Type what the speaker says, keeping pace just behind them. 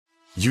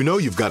You know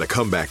you've got a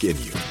comeback in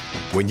you.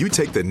 When you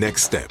take the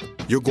next step,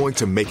 you're going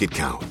to make it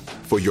count.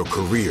 For your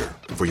career,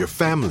 for your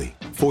family,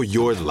 for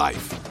your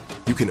life.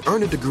 You can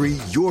earn a degree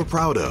you're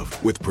proud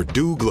of with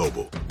Purdue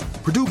Global.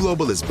 Purdue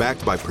Global is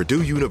backed by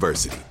Purdue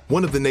University,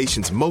 one of the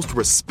nation's most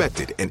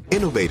respected and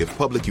innovative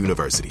public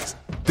universities.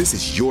 This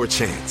is your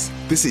chance.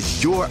 This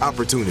is your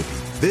opportunity.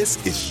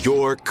 This is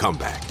your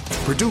comeback.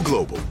 Purdue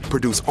Global,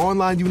 Purdue's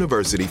online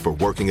university for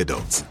working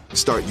adults.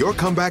 Start your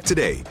comeback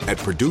today at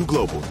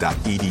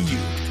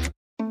purdueglobal.edu.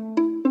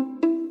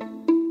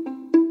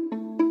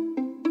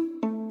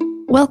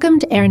 Welcome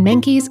to Aaron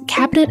Mahnke's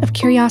Cabinet of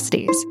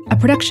Curiosities, a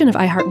production of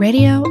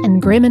iHeartRadio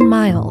and Grim and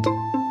Mild.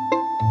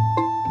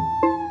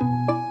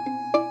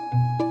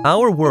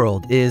 Our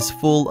world is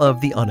full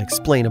of the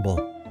unexplainable.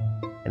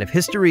 And if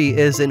history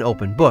is an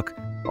open book,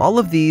 all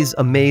of these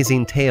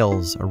amazing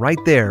tales are right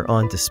there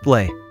on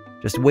display,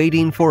 just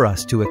waiting for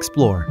us to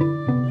explore.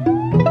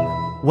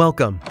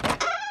 Welcome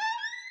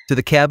to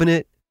the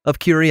Cabinet of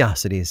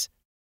Curiosities.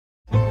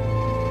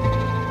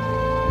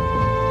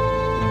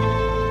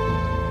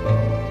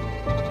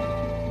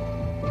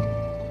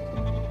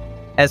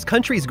 As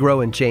countries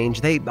grow and change,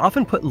 they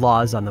often put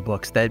laws on the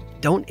books that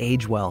don't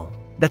age well.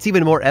 That's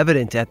even more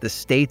evident at the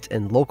state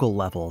and local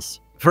levels.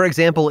 For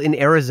example, in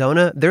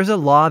Arizona, there's a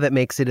law that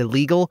makes it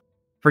illegal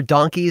for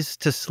donkeys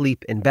to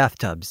sleep in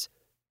bathtubs.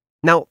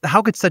 Now,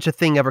 how could such a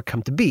thing ever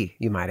come to be,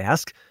 you might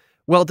ask?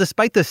 Well,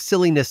 despite the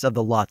silliness of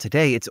the law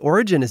today, its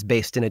origin is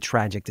based in a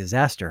tragic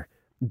disaster.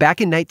 Back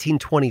in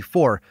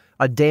 1924,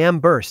 a dam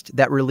burst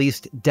that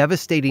released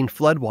devastating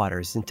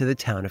floodwaters into the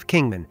town of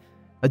Kingman.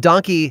 A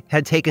donkey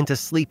had taken to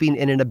sleeping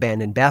in an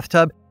abandoned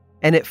bathtub,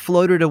 and it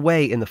floated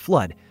away in the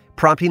flood,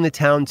 prompting the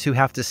town to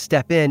have to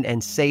step in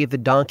and save the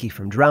donkey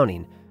from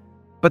drowning.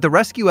 But the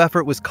rescue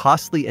effort was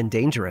costly and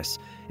dangerous,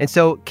 and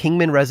so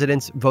Kingman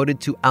residents voted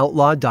to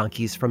outlaw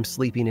donkeys from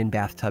sleeping in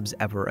bathtubs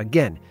ever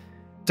again.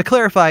 To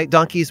clarify,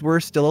 donkeys were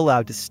still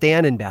allowed to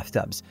stand in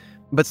bathtubs,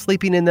 but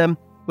sleeping in them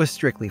was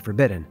strictly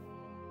forbidden.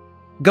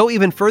 Go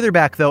even further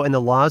back, though, and the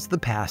laws of the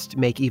past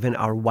make even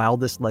our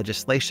wildest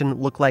legislation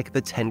look like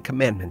the Ten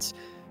Commandments.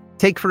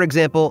 Take, for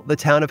example, the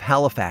town of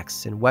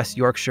Halifax in West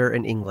Yorkshire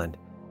in England.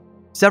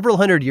 Several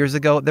hundred years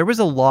ago, there was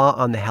a law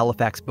on the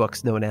Halifax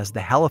books known as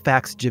the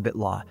Halifax Gibbet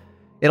Law.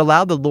 It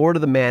allowed the lord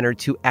of the manor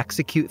to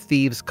execute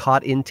thieves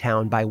caught in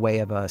town by way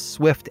of a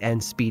swift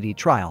and speedy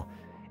trial,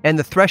 and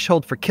the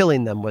threshold for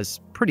killing them was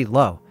pretty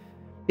low.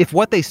 If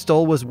what they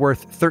stole was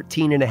worth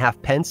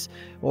 13.5 pence,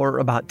 or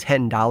about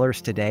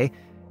 $10 today,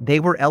 they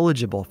were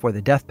eligible for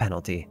the death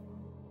penalty.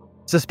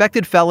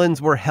 Suspected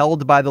felons were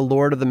held by the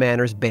lord of the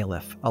manor's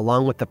bailiff,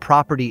 along with the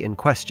property in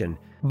question.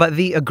 But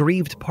the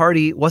aggrieved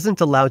party wasn't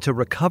allowed to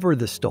recover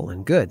the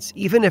stolen goods,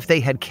 even if they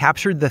had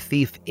captured the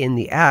thief in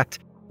the act,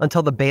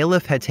 until the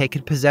bailiff had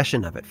taken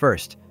possession of it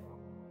first.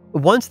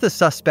 Once the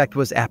suspect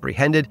was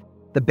apprehended,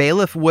 the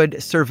bailiff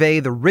would survey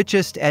the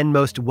richest and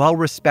most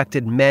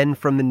well-respected men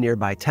from the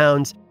nearby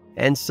towns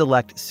and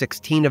select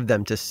 16 of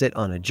them to sit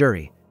on a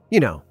jury. You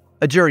know,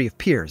 a jury of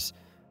peers.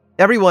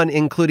 Everyone,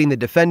 including the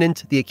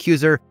defendant, the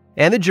accuser,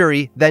 and the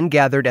jury, then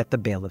gathered at the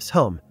bailiff's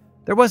home.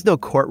 There was no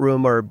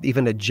courtroom or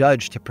even a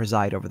judge to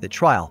preside over the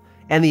trial,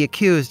 and the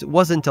accused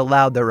wasn't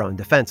allowed their own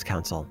defense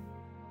counsel.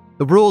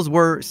 The rules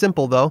were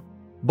simple, though.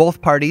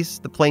 Both parties,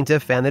 the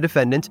plaintiff and the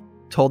defendant,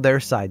 told their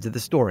sides of the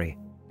story.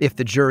 If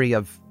the jury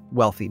of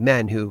wealthy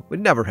men who would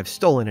never have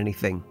stolen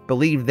anything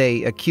believed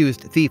the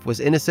accused thief was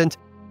innocent,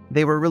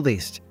 they were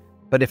released.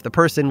 But if the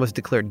person was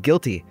declared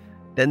guilty,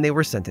 then they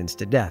were sentenced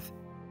to death.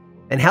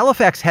 And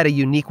Halifax had a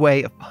unique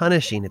way of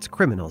punishing its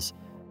criminals.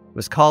 It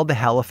was called the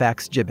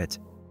Halifax Gibbet.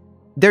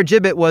 Their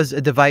gibbet was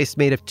a device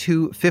made of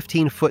two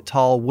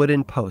 15-foot-tall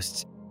wooden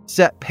posts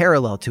set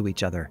parallel to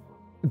each other.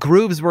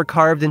 Grooves were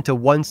carved into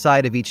one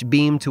side of each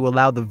beam to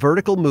allow the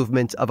vertical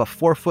movement of a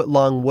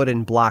 4-foot-long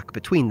wooden block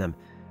between them.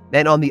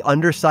 And on the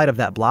underside of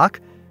that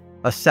block,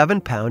 a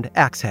 7-pound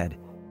axe head.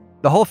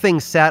 The whole thing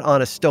sat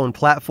on a stone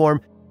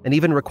platform and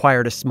even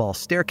required a small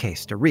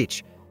staircase to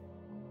reach.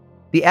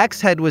 The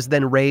axe head was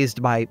then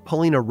raised by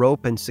pulling a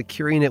rope and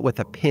securing it with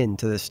a pin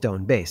to the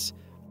stone base.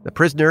 The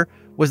prisoner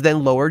was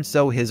then lowered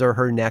so his or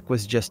her neck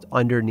was just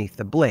underneath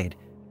the blade,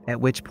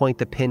 at which point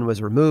the pin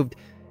was removed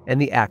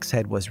and the axe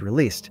head was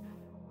released.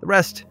 The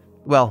rest,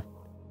 well,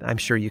 I'm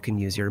sure you can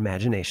use your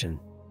imagination.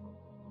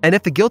 And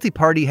if the guilty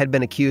party had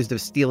been accused of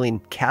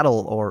stealing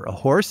cattle or a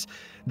horse,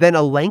 then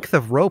a length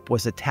of rope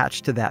was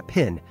attached to that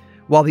pin,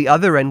 while the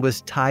other end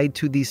was tied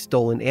to the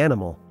stolen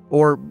animal,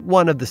 or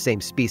one of the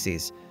same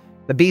species.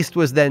 The beast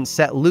was then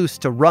set loose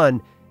to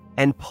run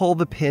and pull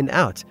the pin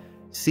out,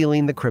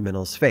 sealing the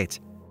criminal's fate.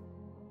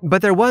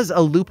 But there was a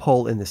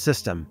loophole in the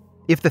system.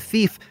 If the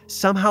thief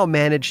somehow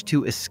managed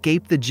to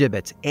escape the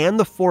gibbet and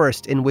the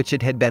forest in which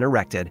it had been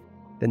erected,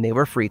 then they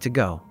were free to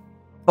go.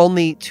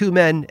 Only 2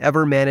 men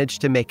ever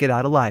managed to make it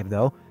out alive,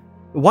 though.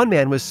 One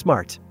man was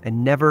smart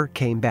and never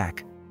came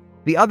back.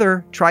 The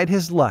other tried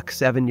his luck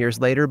 7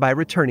 years later by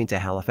returning to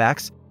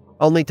Halifax,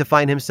 only to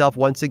find himself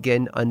once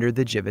again under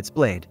the gibbet's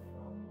blade.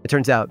 It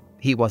turns out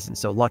he wasn't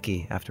so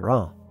lucky after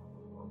all.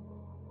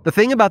 The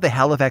thing about the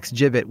Halifax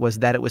gibbet was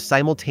that it was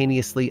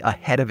simultaneously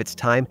ahead of its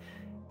time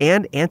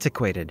and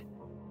antiquated.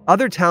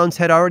 Other towns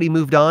had already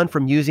moved on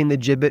from using the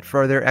gibbet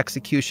for their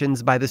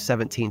executions by the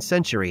 17th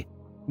century,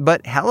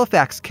 but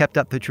Halifax kept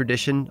up the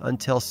tradition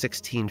until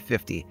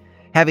 1650,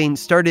 having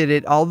started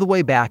it all the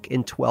way back in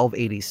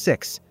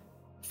 1286,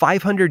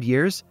 500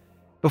 years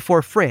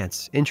before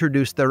France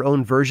introduced their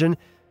own version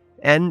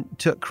and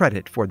took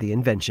credit for the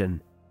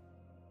invention.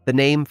 The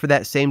name for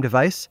that same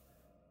device?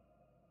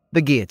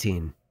 The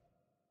guillotine.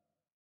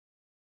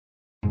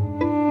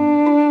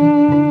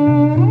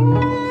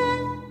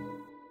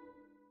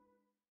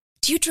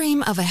 Do you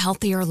dream of a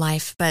healthier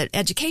life, but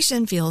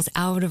education feels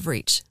out of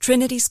reach?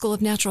 Trinity School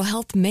of Natural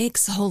Health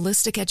makes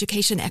holistic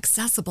education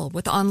accessible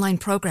with online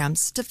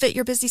programs to fit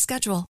your busy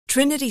schedule.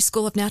 Trinity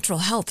School of Natural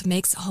Health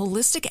makes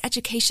holistic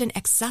education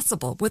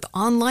accessible with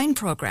online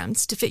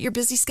programs to fit your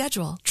busy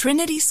schedule.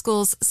 Trinity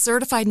School's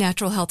Certified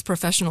Natural Health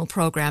Professional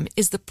Program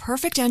is the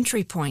perfect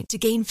entry point to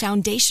gain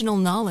foundational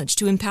knowledge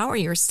to empower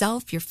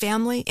yourself, your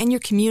family, and your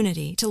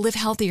community to live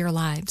healthier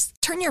lives.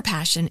 Turn your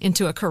passion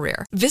into a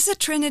career. Visit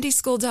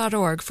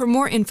trinityschool.org for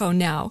more info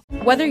now.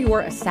 Whether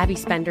you're a savvy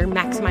spender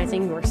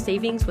maximizing your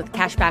savings with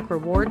cashback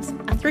rewards,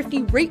 a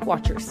thrifty rate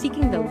watcher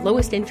seeking the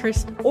lowest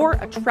interest, or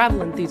a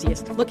travel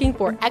enthusiast looking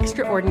for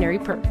extraordinary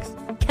perks,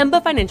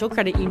 Kemba Financial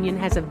Credit Union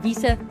has a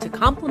visa to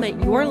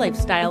complement your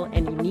lifestyle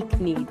and unique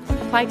needs.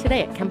 Apply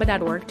today at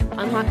Kemba.org to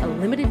unlock a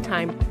limited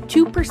time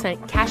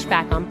 2% cash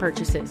back on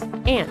purchases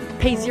and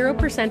pay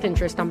 0%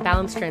 interest on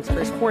balance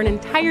transfers for an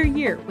entire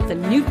year with a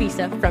new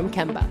visa from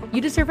Kemba.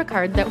 You deserve a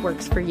card that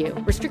works for you.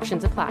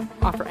 Restrictions apply.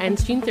 Offer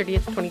ends June 30th,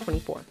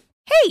 2024.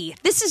 Hey,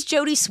 this is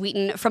Jody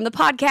Sweeten from the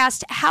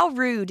podcast How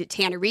Rude,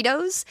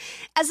 Tanneritos.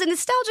 As a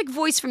nostalgic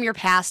voice from your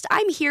past,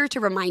 I'm here to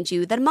remind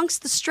you that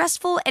amongst the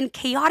stressful and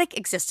chaotic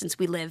existence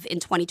we live in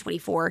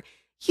 2024,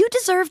 you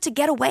deserve to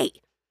get away.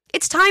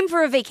 It's time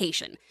for a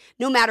vacation,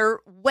 no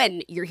matter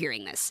when you're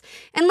hearing this.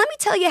 And let me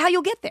tell you how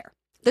you'll get there.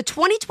 The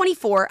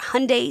 2024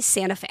 Hyundai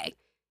Santa Fe.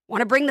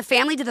 Want to bring the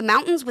family to the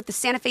mountains with the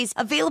Santa Fe's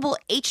available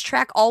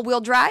H-Track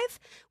all-wheel drive?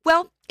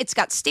 Well, it's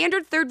got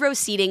standard third-row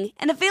seating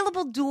and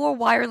available dual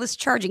wireless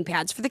charging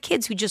pads for the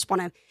kids who just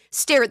want to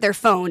stare at their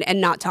phone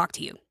and not talk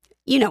to you.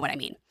 You know what I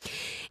mean.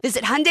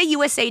 Visit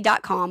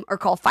HyundaiUSA.com or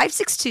call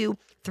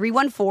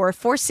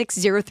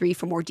 562-314-4603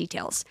 for more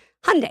details.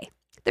 Hyundai,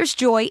 there's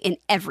joy in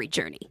every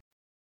journey.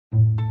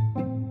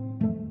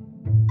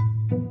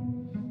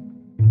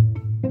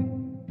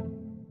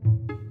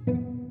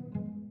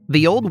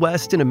 The Old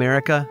West in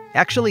America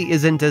actually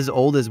isn't as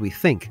old as we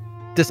think.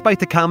 Despite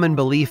the common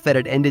belief that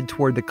it ended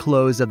toward the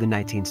close of the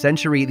 19th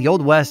century, the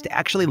Old West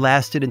actually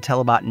lasted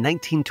until about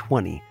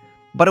 1920.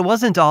 But it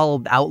wasn't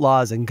all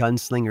outlaws and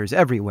gunslingers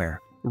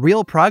everywhere.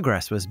 Real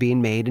progress was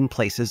being made in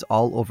places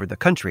all over the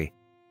country.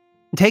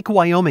 Take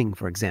Wyoming,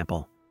 for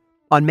example.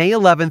 On May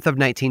 11th of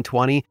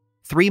 1920,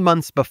 3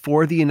 months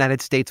before the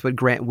United States would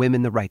grant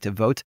women the right to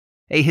vote,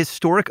 a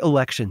historic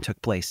election took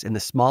place in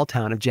the small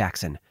town of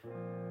Jackson.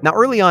 Now,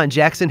 early on,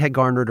 Jackson had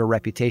garnered a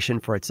reputation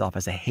for itself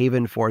as a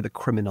haven for the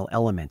criminal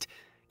element.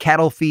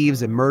 Cattle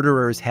thieves and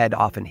murderers had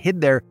often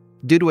hid there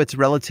due to its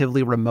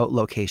relatively remote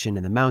location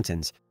in the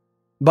mountains.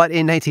 But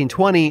in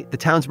 1920, the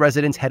town's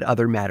residents had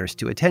other matters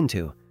to attend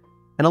to.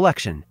 An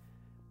election.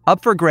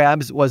 Up for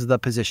grabs was the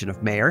position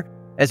of mayor,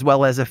 as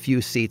well as a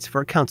few seats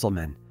for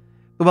councilmen.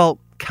 Well,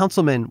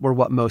 councilmen were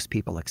what most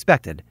people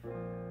expected.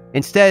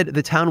 Instead,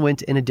 the town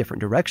went in a different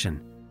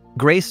direction.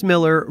 Grace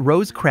Miller,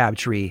 Rose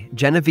Crabtree,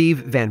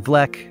 Genevieve Van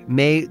Vleck,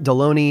 May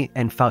Deloney,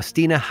 and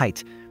Faustina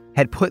Height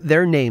had put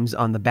their names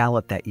on the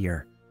ballot that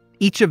year.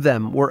 Each of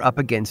them were up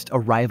against a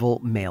rival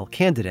male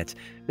candidate.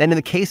 And in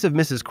the case of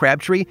Mrs.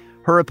 Crabtree,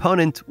 her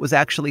opponent was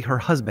actually her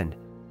husband.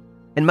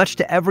 And much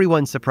to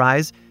everyone's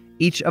surprise,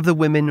 each of the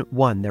women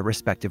won their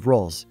respective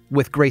roles,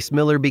 with Grace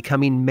Miller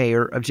becoming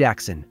mayor of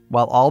Jackson,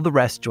 while all the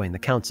rest joined the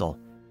council.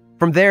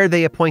 From there,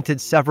 they appointed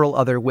several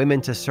other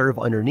women to serve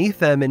underneath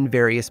them in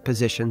various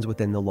positions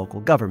within the local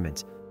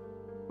government.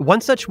 One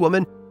such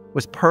woman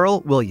was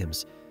Pearl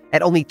Williams.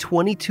 At only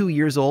 22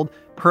 years old,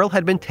 Pearl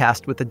had been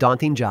tasked with the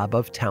daunting job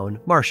of town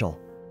marshal.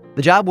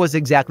 The job was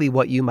exactly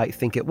what you might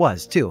think it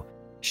was, too.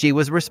 She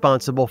was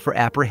responsible for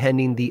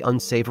apprehending the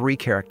unsavory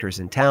characters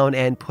in town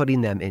and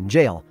putting them in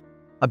jail.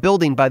 A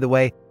building, by the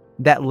way,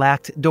 that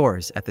lacked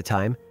doors at the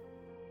time.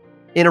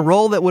 In a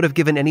role that would have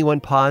given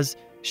anyone pause,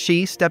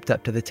 she stepped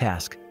up to the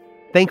task.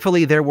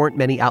 Thankfully, there weren't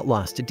many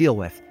outlaws to deal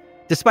with.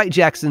 Despite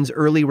Jackson's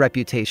early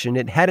reputation,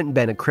 it hadn't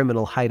been a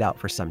criminal hideout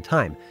for some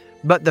time.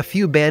 But the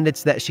few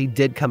bandits that she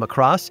did come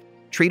across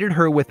treated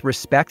her with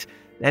respect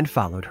and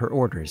followed her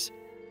orders.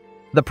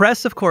 The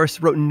press, of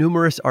course, wrote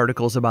numerous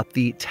articles about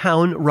the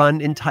town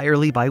run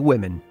entirely by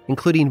women,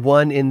 including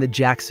one in the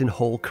Jackson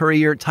Hole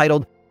Courier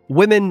titled,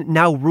 "Women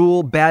Now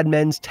Rule Bad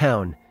Men's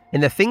Town."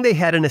 And the thing they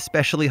had an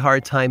especially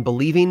hard time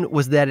believing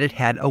was that it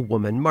had a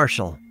woman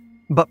marshal.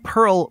 But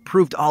Pearl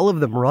proved all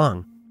of them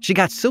wrong. She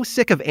got so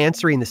sick of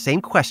answering the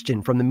same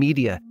question from the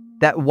media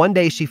that one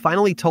day she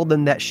finally told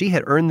them that she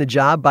had earned the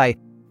job by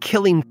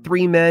killing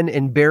 3 men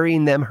and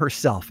burying them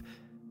herself.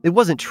 It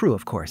wasn't true,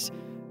 of course.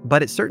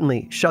 but it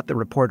certainly shut the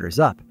reporters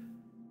up.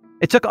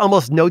 It took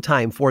almost no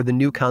time for the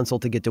new council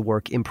to get to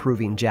work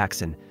improving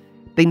Jackson.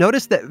 They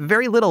noticed that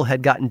very little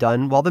had gotten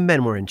done while the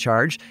men were in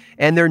charge,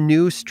 and their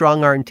new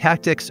strong-arm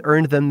tactics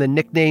earned them the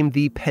nickname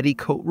the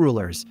Petticoat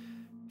Rulers.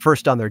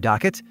 First on their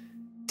docket,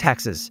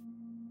 taxes.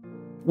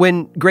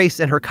 When Grace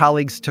and her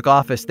colleagues took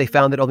office, they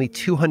found that only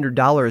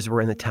 $200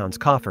 were in the town's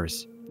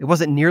coffers. It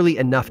wasn't nearly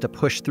enough to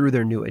push through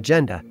their new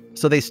agenda,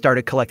 so they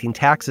started collecting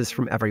taxes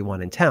from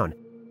everyone in town.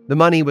 The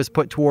money was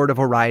put toward a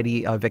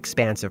variety of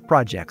expansive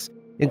projects,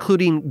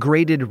 including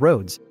graded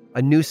roads,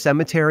 a new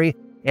cemetery,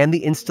 and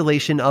the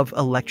installation of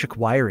electric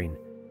wiring.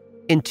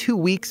 In 2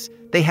 weeks,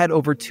 they had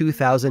over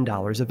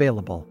 $2,000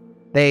 available.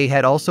 They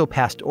had also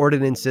passed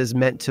ordinances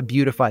meant to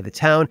beautify the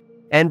town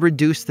and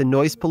reduce the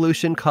noise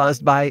pollution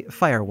caused by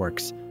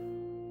fireworks.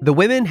 The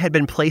women had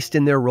been placed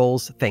in their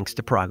roles thanks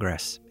to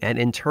progress, and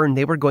in turn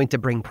they were going to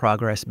bring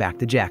progress back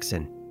to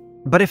Jackson.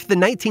 But if the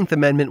 19th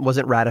Amendment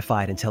wasn't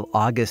ratified until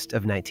August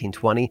of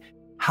 1920,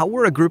 how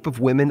were a group of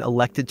women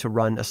elected to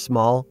run a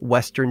small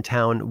western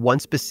town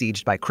once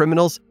besieged by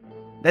criminals?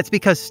 That's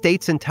because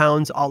states and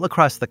towns all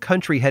across the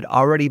country had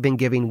already been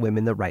giving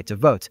women the right to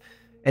vote,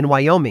 and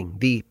Wyoming,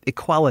 the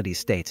equality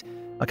state,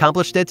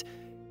 accomplished it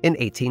in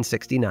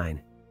 1869.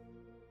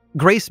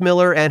 Grace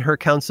Miller and her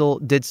council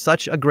did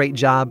such a great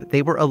job,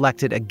 they were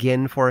elected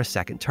again for a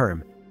second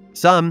term.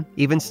 Some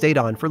even stayed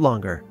on for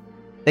longer.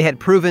 They had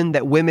proven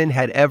that women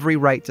had every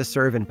right to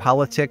serve in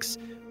politics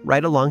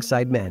right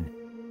alongside men.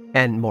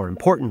 And more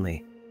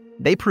importantly,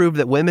 they proved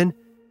that women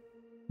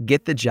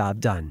get the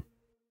job done.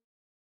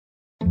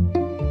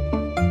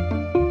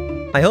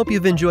 I hope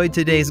you've enjoyed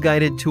today's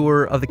guided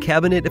tour of the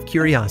Cabinet of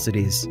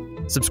Curiosities.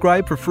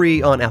 Subscribe for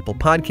free on Apple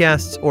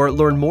Podcasts or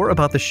learn more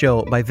about the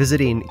show by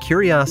visiting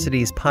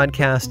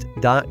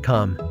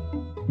curiositiespodcast.com.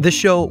 This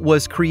show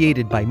was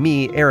created by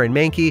me, Aaron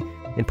Mahnke,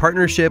 in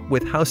partnership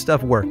with How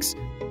Stuff Works.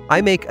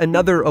 I make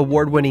another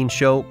award-winning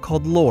show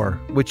called Lore,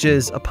 which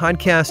is a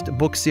podcast,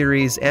 book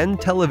series, and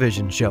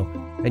television show,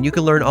 and you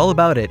can learn all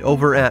about it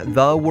over at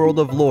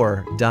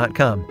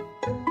theworldoflore.com.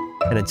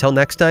 And until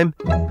next time,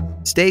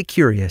 stay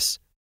curious.